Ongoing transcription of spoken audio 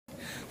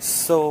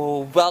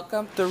So,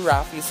 welcome to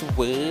RAffi's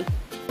Way.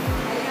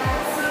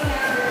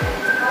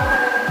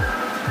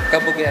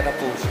 Kabugyan na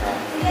po siya.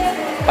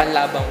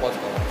 Panlabang ko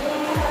to.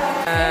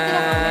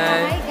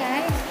 Hi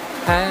guys.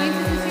 Hi.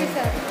 Introduce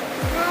yourself.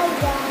 Hi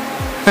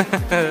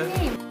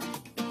guys.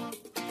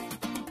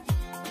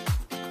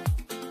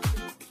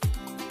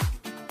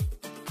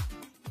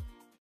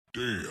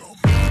 Damn.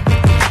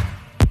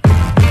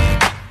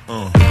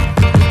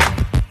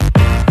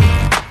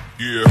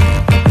 Yeah.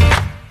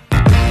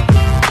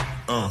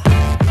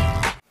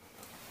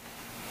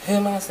 Hey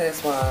mga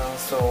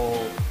seswangs. So,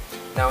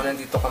 now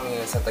nandito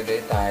kami sa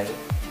Tagaytay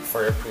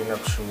for a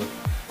prenup shoot.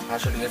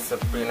 Actually, it's a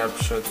prenup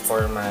shoot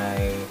for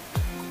my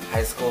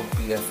high school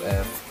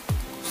BFF.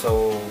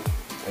 So,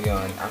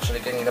 ayun.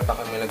 Actually, kanina pa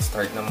kami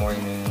nag-start na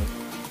morning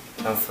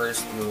ng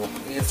first look.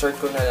 I-insert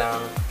ko na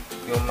lang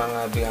yung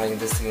mga behind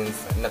the scenes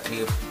na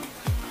clip.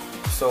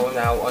 So,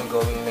 now,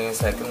 ongoing na yung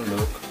second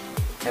look.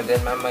 And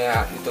then,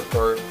 mamaya,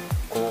 itutour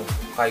ko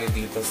kayo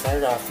dito sa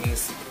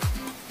RAffi's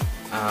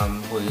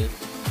way.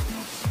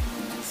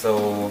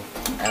 So,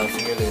 I'll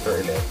see you later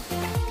ulit.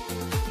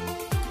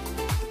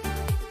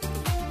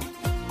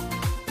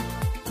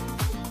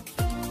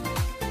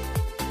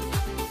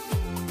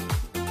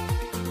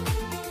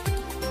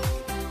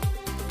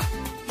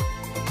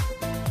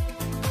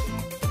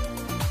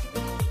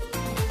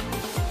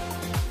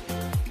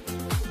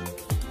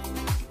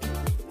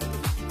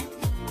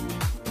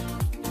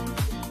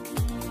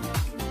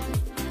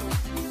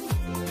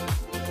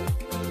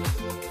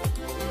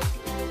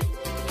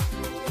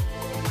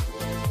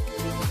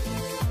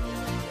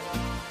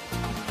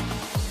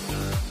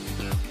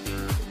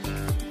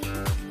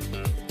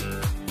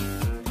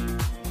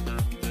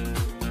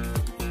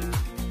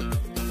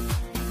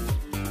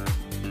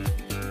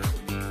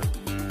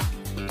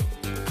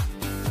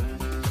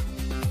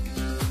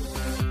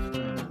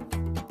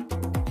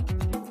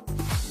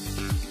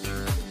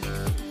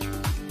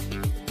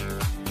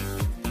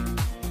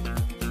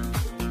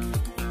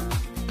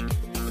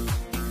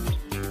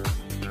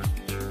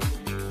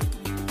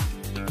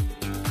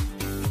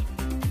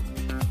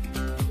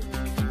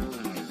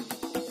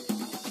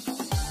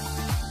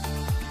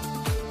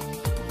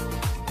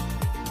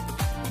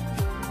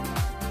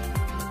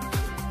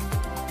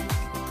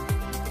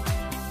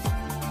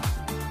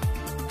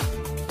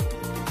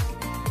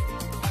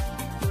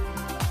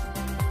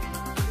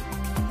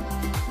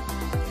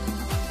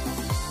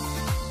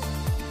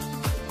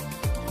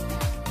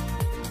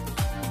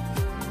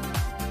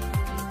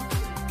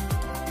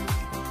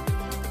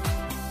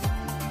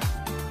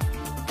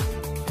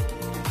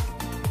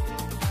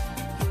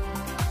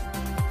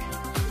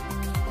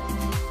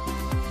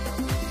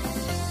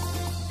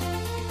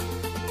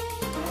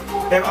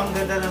 Pero ang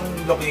ganda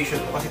ng location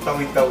mo kasi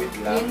tawid-tawid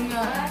lang. Yun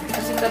nga.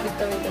 Kasi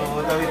tawid-tawid lang.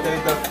 Oo,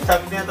 tawid-tawid lang.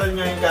 Sabi niya tol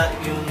niya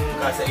yung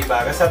Casa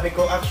Ibarra. Sabi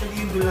ko, actually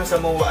yun doon lang sa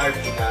MOA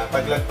Arena.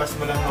 Paglagpas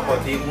mo lang ng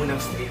konti, yung unang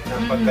street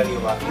ng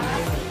pagkaliwa.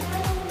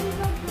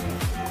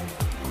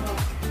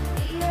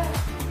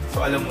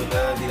 So alam mo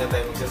na, hindi na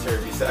tayo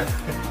magsa-service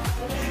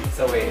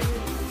sa way.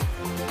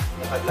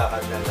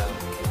 Lakad-lakad na lang.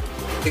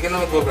 Hindi ka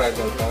na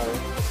mag-bridal car.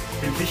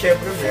 Hindi,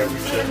 syempre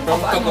service lang.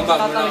 Pagkabag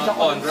mo ng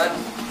Conrad,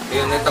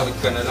 ayun, natawid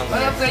ka na lang.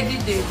 Kaya pwede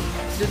din.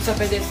 Doon sa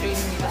pedestrian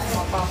nila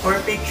sa mapa. For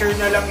picture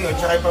na lang yun,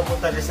 tsaka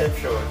ipapunta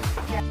reception.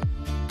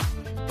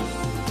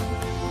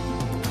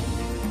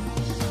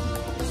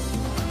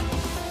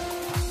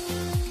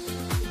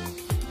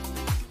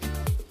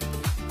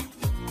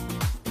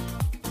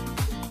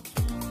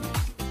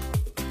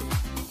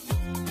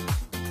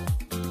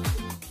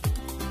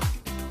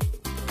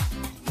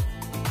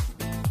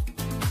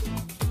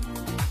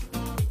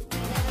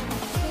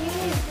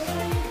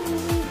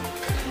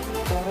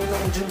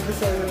 Diyan ka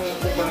sa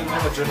kukunin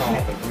mo dyan ako.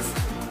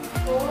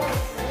 Oo.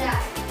 Wala.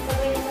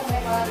 Sabay na sa may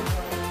bawal.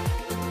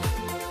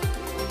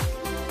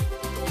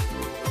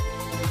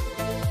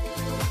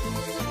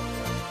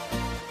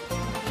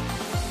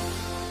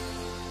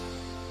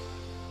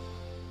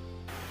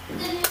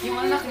 Yung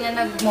anak niya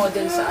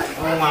nag-model sa ano?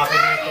 Oo nga,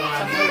 kanya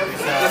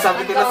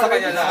Nasabi ko na sa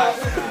kanya lahat.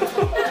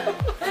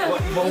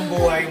 Ibang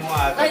buhay mo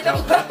ata. Ay,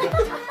 naku ba?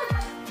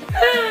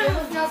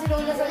 Tapos nga si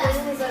Lola sa lalo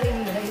sa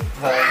sarili nila.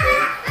 Okay.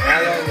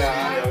 Ayaw niya.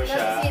 Ayaw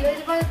siya. Sila,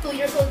 di ba 2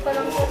 years old pa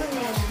lang siya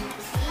nun eh.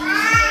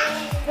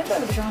 Ito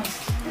ano ba siya?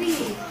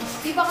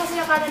 3. Di ba kasi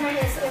nakala ng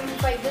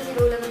SM5 na si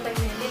Lola ng time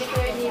na yun?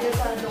 Dineclare nila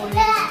sa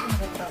Lola.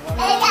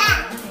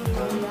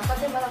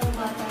 Kasi malaking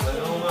bata.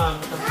 Oo nga,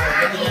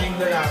 pati niya yung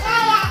lalaki.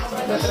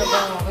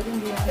 Nagtatrabaho.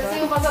 Kasi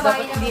yung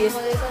kasabahay niya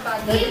model sa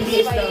Tagaytay. Hindi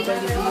pa yun.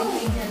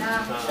 Niya na.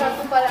 Siya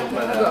po pala.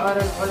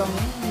 Nag-aaral ko lang.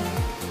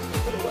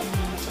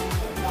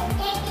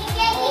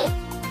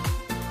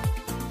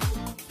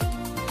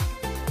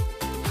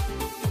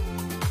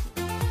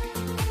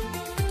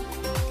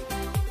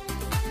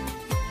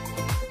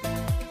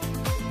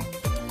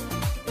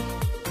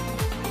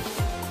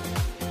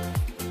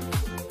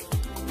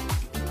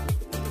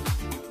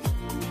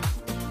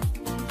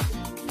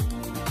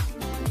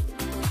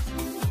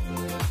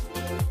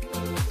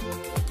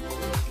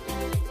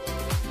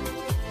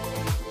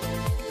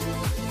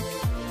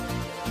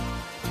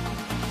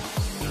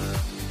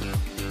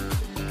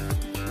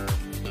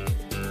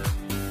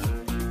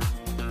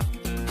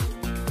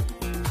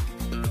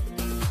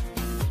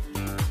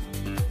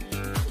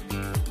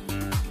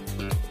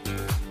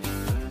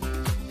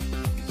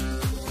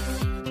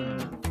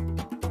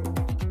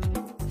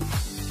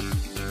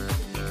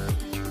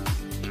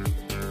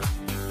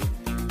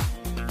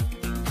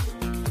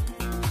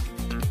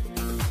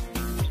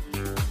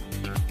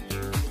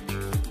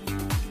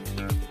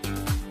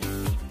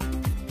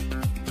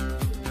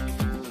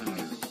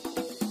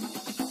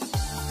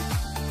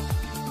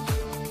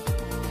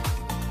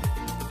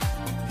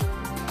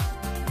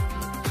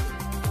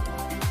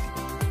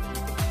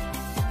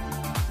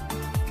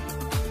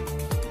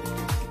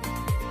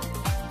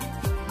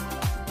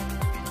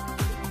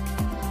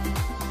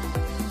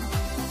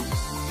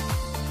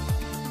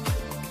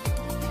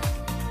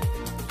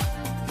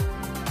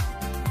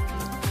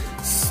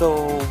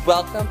 So,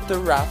 welcome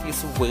to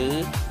RAffi's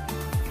Way.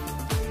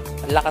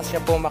 Ang lakas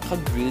niya po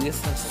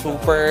makagrace.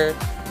 Super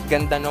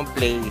ganda ng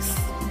place.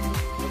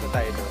 Punta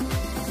tayo doon.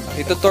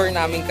 Itutour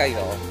namin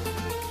kayo.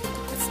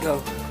 Let's go.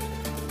 So,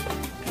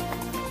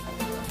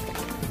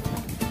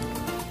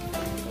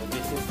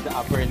 this is the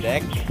upper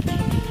deck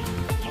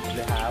of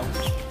the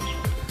house.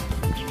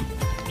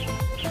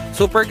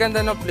 Super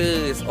ganda ng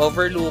place.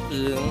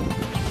 Overlooking.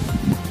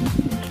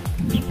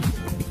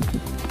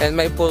 And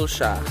may pool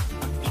siya.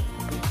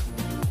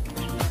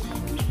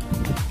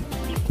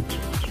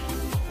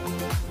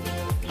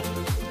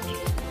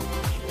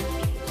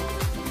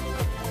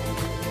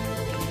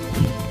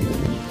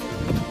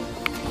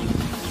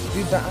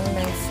 Diba ang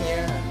nice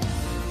niya?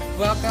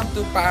 Welcome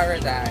to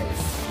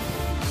paradise.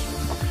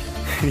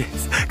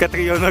 Yes,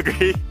 Catriona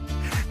Gray,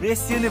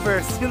 Miss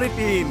Universe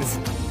Philippines.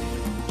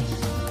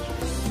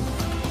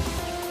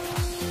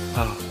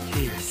 Oh,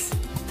 cheers.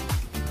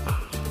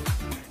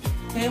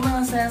 Hey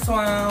mga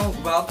seswangs!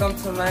 Welcome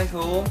to my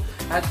home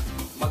at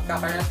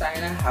magkakaroon tayo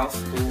ng house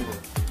tour.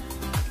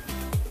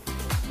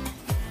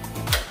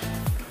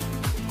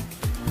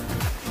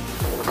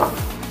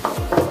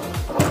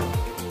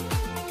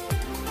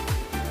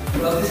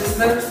 Well, this is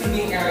the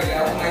receiving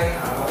area of my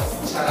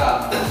house. Shut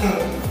up!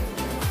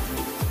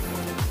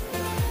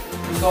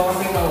 Gusto ko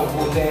kasi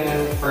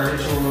mahubutin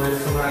furniture,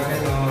 mga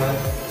ganon.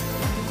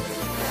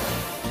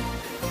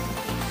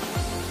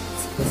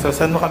 So,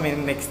 saan mo kami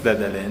next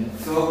dadalhin?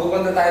 So,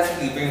 pupunta tayo sa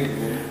living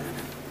room.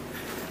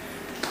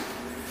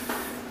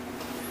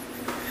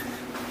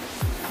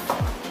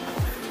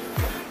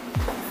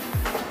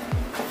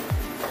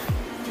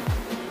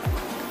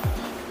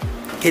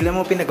 Kailan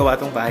mo pinagawa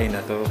tong bahay na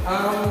to?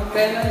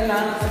 Kailan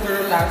lang,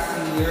 siguro last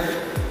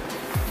year.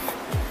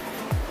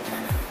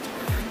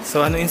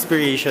 So, ano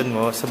inspiration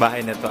mo sa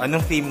bahay na to? Anong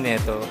theme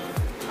nito?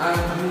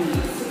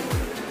 Greece.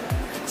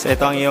 So,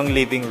 ito ang iyong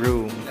living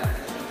room.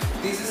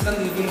 This is the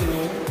living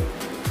room.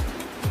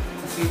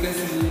 As you can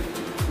see,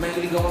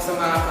 mahilig ako sa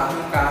mga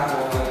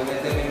kahon-kahon.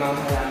 And then may mga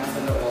halaman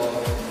sa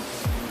loob.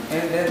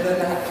 And then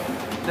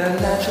the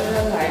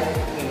natural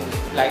lighting.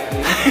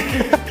 Lighting.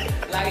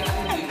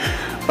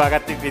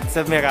 Para tipid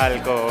sa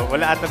Meralco.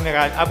 Wala ata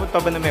Meralco. Abot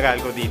pa ba ng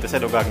Meralco dito sa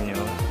lugar nyo?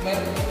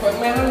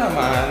 Meron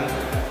naman.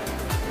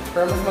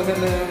 Pero mas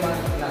maganda yung mga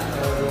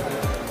natural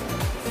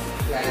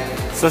lighting.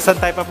 So, saan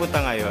tayo papunta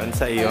ngayon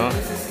sa iyo? And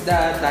this is the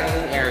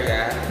dining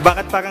area.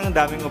 Bakit parang ang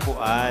daming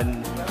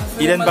upuan?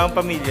 Ilan ba ang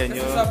pamilya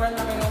nyo? Kasi sobrang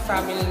laki ng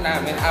family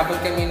namin. Abot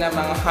kami ng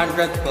mga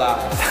 100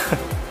 plus.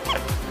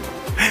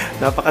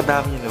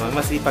 Napakadami nyo naman.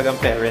 Masipag ang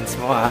parents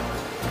mo, ha?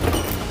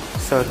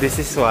 So,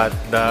 this is what?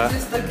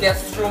 This is the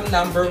guest room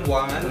number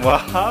 1.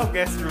 Wow!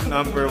 Guest room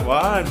number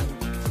 1!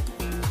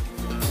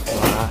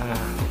 Wow!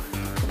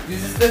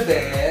 This is the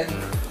bed.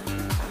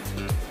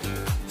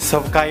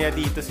 So, kaya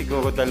dito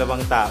siguro 2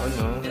 tao,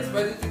 no? Yes,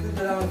 pwede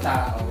dito 2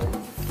 tao.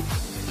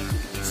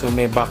 So,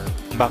 may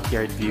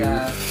backyard view.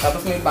 Yeah.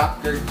 Tapos may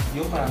backyard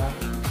view pa.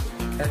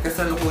 At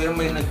kasalukuyang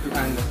may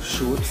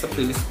nag-shoot sa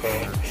place ko.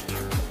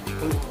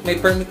 May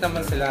permit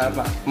naman sila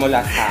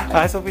mula sa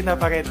akin. So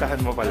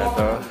pinaparentahan mo pala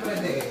to?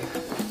 Pwede.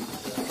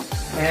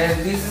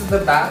 And this is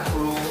the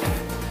bathroom.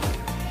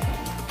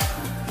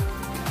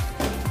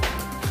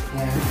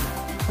 Yeah.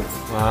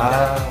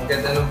 Wow!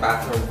 Ganda ng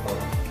bathroom ko.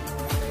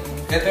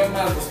 Ito yung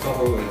mga gusto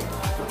ko eh.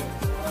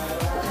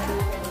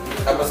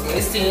 Tapos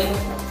may sink.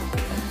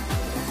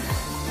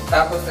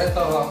 Tapos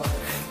ito,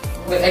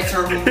 may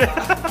extra room pa.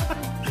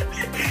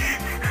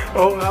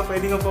 Oo nga,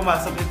 pwede nga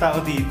pumasok yung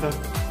tao dito.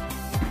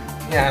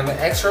 Yeah, may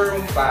extra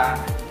room pa.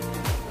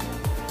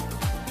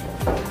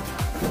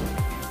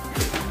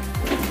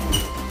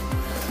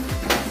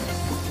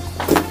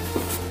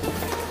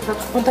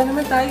 Tapos punta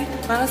naman tayo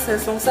para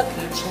sesong sa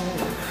kitchen.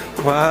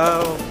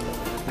 Wow!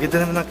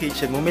 Ganda naman ng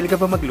kitchen mo. May ka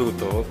ba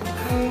magluto?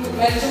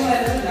 Medyo na.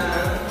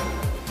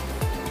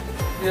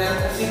 Yeah,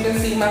 as you can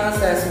see mga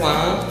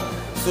seswang,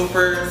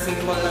 super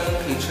simple lang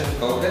yung kitchen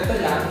ko. Ganito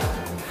lang.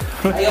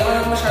 Ayoko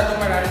lang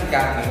masyadong maraming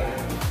gamit.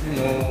 You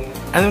know.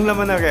 Anong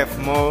laman ng ref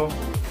mo?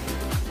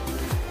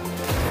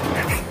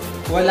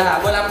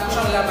 Wala po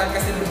siyang laman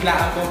kasi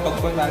biglaan po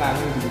pagpunta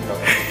namin dito.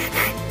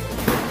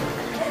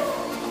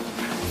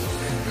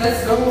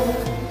 Let's go!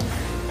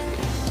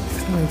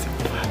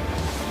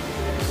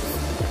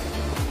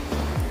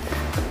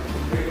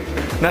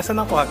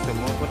 Nasaan ang kwarto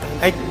mo?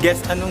 Ay, guess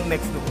anong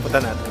next na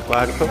pupunta natin?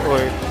 Kwarto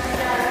or...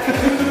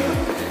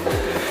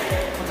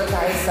 Punta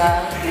tayo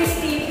sa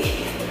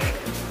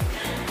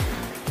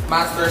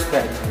master's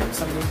bedroom.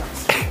 Sabi yung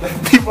master's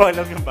bedroom. Hindi mo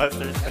alam yung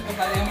master's. Ito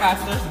pala yung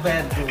master's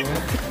bedroom.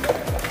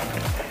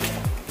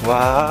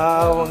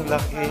 Wow! Ang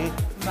laki!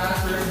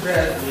 Master's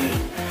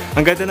bedroom.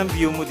 Ang ganda ng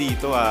view mo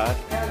dito, ah.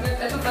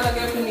 Ito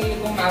talaga yung pinili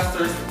kong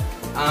master's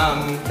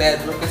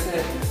bedroom kasi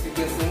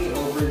may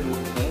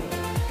overlooking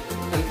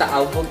ang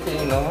Taal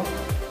Volcano.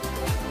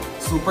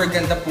 Super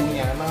ganda po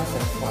niya, mga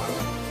seswang.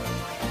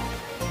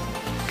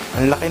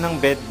 Ang laki ng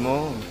bed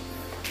mo.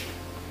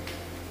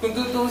 Kung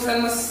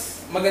tutusan,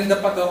 mas maganda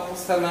pa to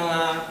sa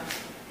mga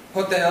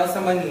hotel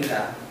sa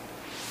Manila.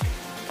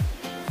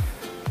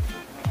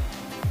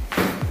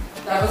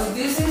 Tapos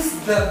this is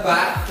the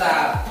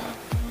bathtub.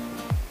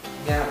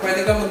 Yan,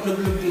 pwede ka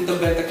maglublog dito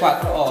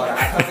 24 oras.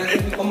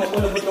 Hanggang hindi ko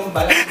makulog itong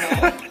balat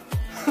mo.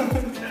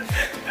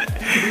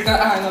 Hindi ka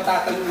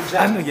tatalo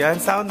dyan. Ano yan?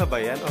 Sauna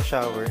ba yan? O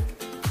shower?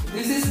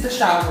 This is the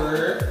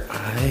shower.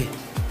 Ay.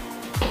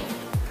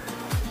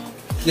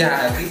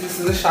 Yeah, this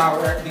is the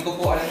shower. Hindi ko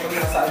po alam kung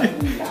nasaan yung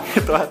ulam.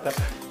 Ito ata.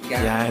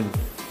 Yan.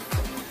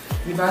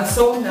 Diba?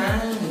 So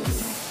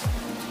nice.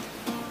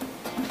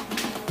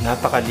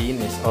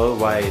 Napakalinis. All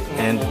white.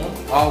 And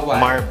all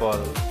white.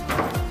 Marble.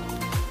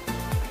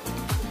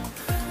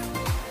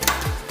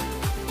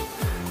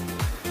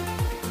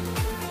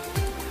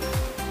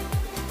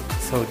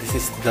 So this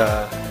is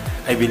the,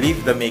 I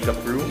believe, the makeup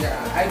room. Yeah,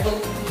 I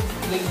believe,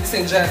 ladies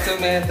and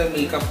gentlemen, the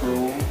makeup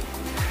room.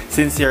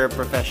 Since you're a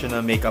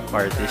professional makeup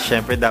artist,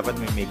 syempre dapat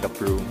may makeup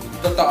room.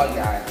 Totoo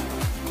yan.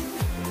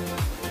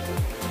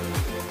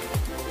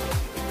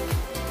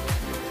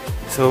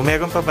 So,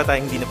 meron pa ba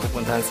tayong hindi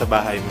napupuntahan sa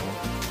bahay mo?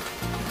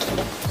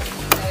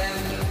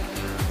 And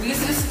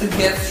this is the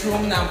guest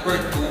room number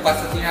 2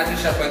 kasi hindi natin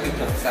siya pwede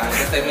buksan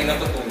kasi may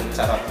natutulog.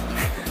 Charot.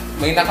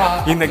 May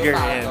yung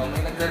nag-rent.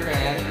 May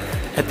nag-rent.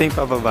 Ito yung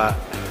pababa.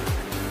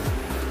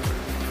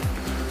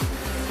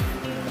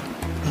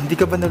 Hindi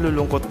ka ba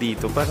nalulungkot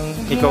dito? Parang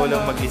ikaw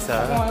lang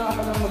mag-isa. Ako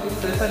lang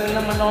mag-isa. Sana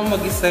naman ako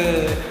mag-isa.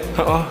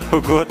 Oo,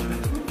 hugot.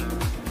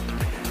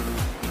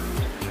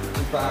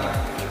 Diba?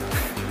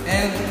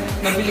 And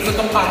nabili ko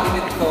tong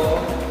cabinet ko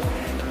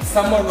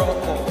sa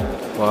Morocco.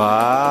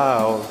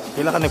 Wow!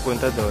 Kailan ka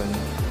nagpunta doon?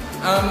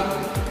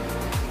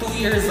 2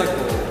 years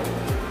ago.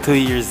 2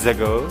 years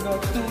ago?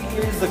 No, 2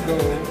 years ago.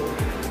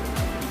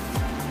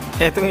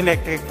 Etong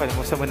electric fan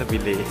mo, saan mo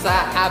nabili? Sa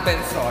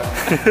Abenson.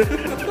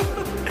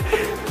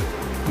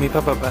 May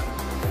pababa.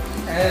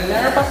 And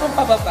meron pa pong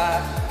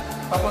pababa.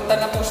 Papunta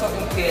na po sa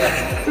India.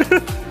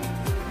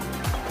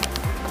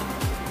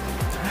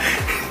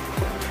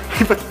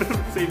 Ba't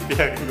naman sa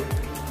impyerno?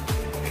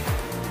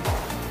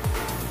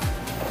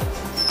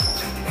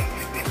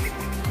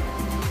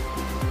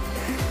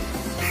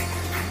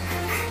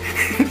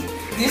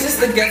 This is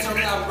the guest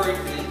room number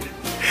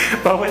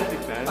 3. Bawal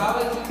tignan?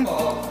 Bawal din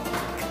po.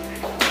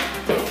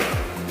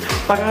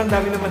 Parang ang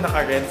dami naman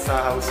naka-rent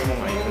sa house mo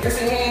ngayon.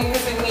 Kasi may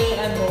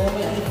event.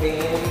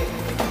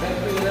 May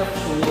prenup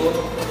shoot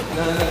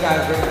na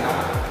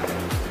nagaganap.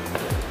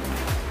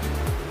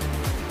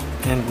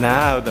 And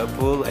now, the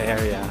pool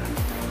area.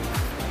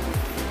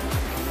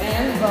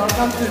 And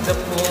welcome to the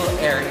pool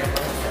area.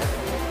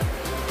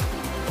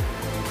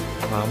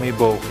 Wow, may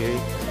bouquet.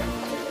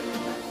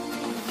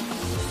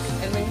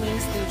 And may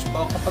main stage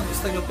po. Kapag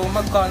gusto nyo po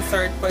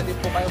mag-concert, pwede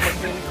po kayo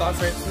mag-main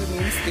concert sa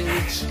main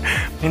stage.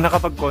 May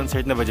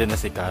nakapag-concert na ba dyan na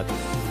sikat?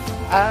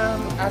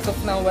 As of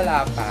now,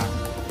 wala pa.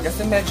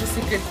 Kasi medyo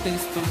secret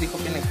place to, di ko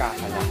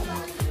pinagkakalam.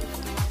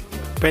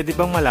 Pwede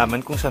bang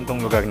malaman kung saan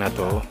tong lugar na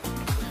to?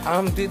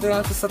 Dito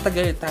lang sa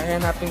Tagaytay,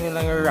 hanapin nyo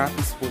lang yung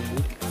RAffi's Way.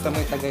 Sa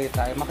may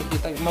Tagaytay,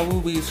 makikita,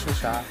 mabubuwis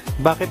siya.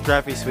 Bakit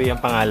RAffi's Way ang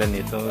pangalan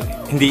nito?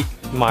 Hindi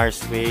Mars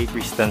Way,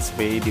 Kristan's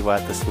Way,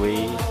 Diwata's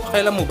Way?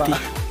 Kailan mo ba?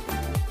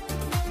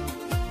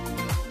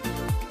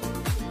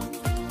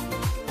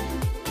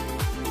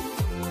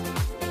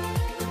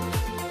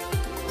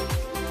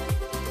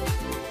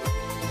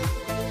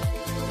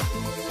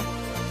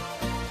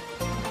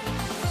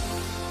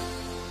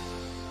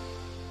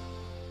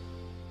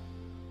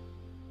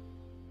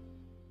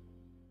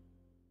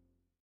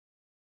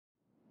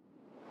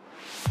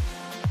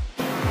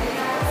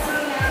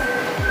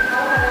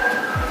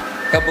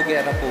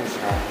 Kabugera po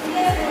siya.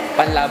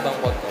 Panlabang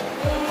ko to.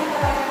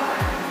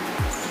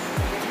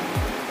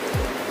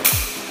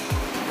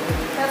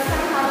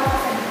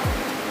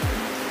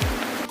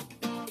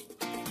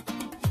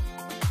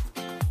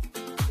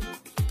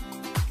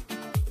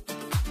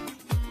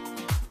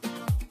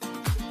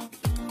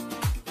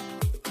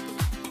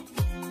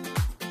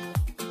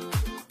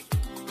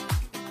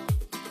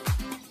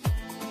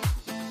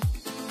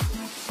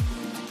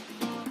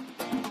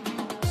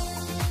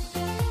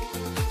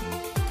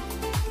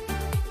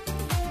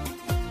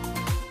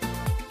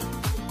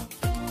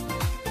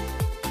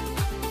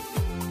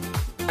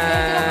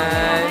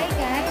 Hi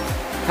guys.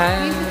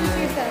 Hi.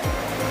 Introduce yourself.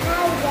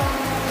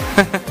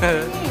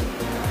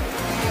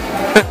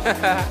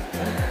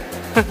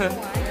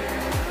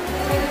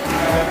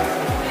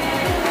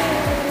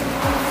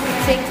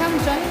 Say, come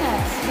join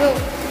us. Go.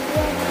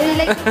 Do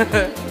you like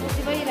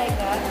Diba you like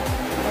that?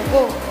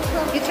 Go.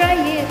 You try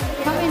it.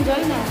 Come and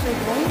join us. We're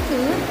going to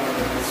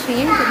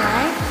swim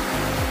tonight.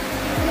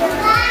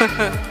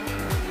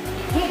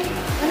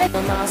 So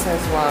mga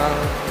seswang,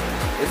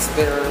 it's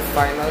their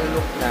final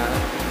look na.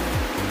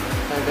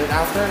 And then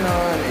after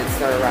nun, it's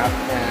a wrap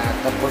na.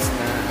 Tapos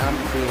na ang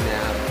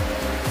prenup.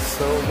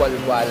 So,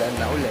 walwalan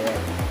na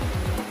ulit.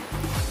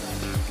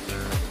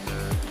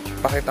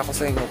 Pakita ko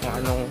sa inyo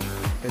kung anong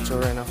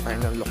itsura ng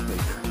final look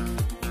nila.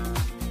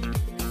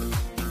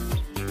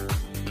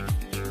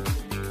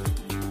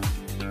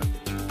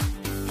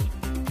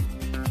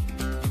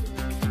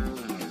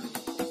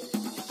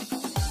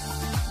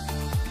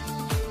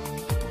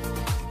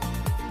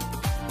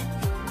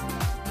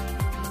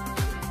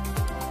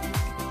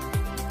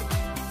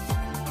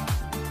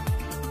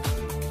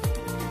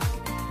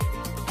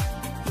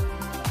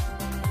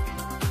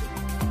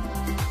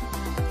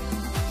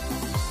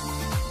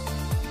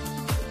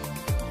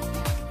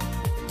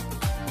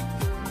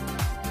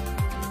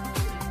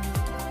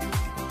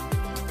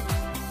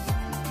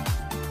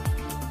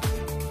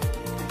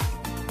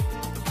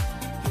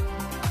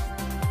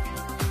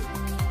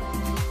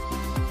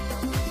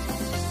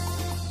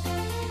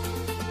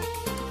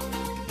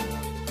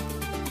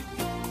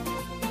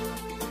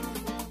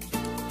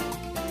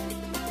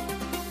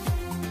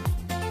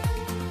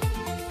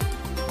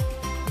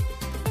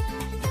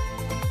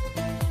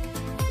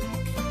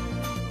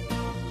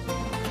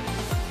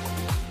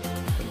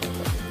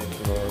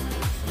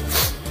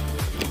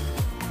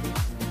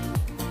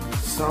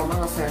 So,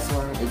 mga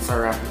seswang, it's a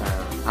wrap na.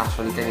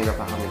 Actually, kanina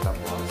pa kami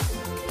tapos.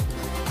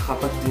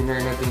 Kapag dinner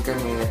na din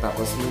kami,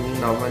 tapos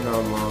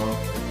mininomo-nomo,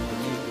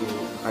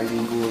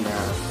 kaligo na.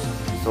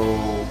 So,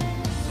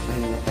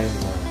 ayun na tayo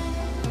na.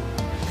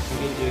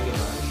 Nag-enjoy ka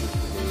ba?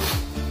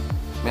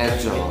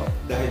 Medyo.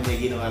 Dahil may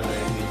ginawa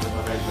tayo dito,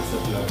 kahit sa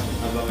vlog.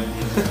 Abangan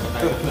nyo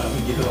kahit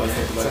namin ginawa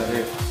sa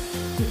vlog.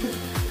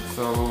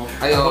 So,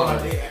 ayun.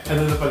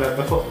 Ano na pala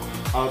to?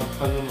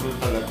 Ano na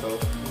pala to?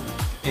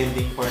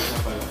 Ending part na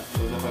pala.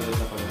 So, napanood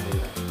na pala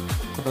nila.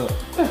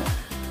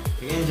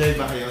 Nag-enjoy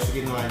ba kayo sa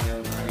ginawa niyo?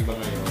 Nakaiba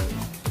ngayon?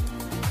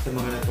 Sa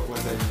mga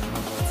natuklasan niyo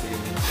about sa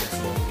yung sex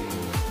bombing?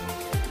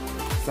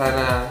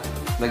 Sana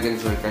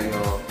nag-enjoy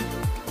kayo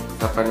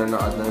sa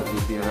panonood ng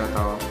video na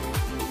to.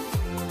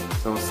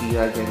 So, see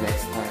you again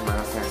next time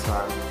mga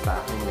seswang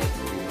sa aking next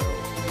video.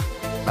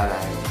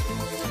 Bye!